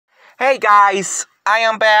Hey guys, I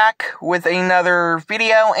am back with another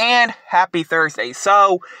video and happy Thursday.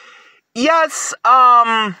 So, yes,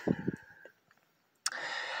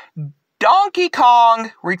 Donkey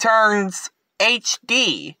Kong Returns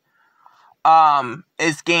HD,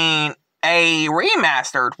 is getting a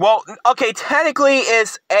remastered. Well, okay, technically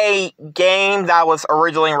it's a game that was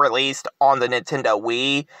originally released on the Nintendo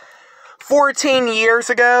Wii 14 years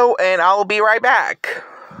ago, and I'll be right back.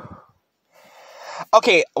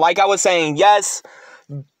 Okay, like I was saying, yes,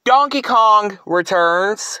 Donkey Kong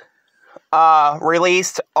Returns,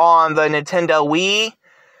 released on the Nintendo Wii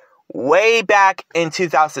way back in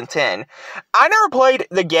 2010. I never played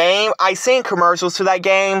the game. I seen commercials to that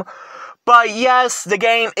game. But yes, the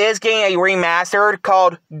game is getting a remastered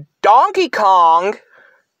called Donkey Kong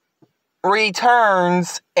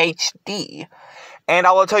Returns HD. And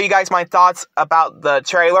I will tell you guys my thoughts about the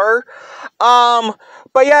trailer.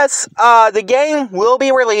 But yes, the game will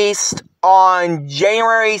be released on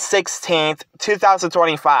January 16th,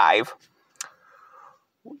 2025.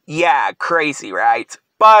 Yeah, crazy, right?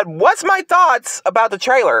 But what's my thoughts about the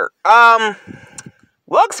trailer?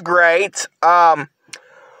 Looks great. We haven't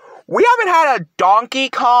had a Donkey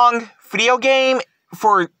Kong video game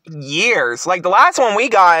for years. Like, the last one we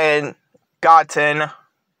gotten,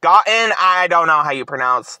 I don't know how you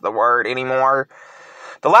pronounce the word anymore.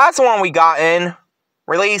 The last one we gotten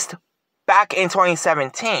released back in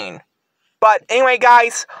 2017. But anyway,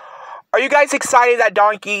 guys, are you guys excited that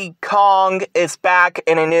Donkey Kong is back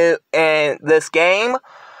in this game?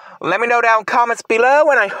 Let me know down in comments below,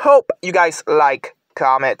 and I hope you guys like,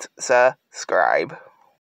 comment, subscribe.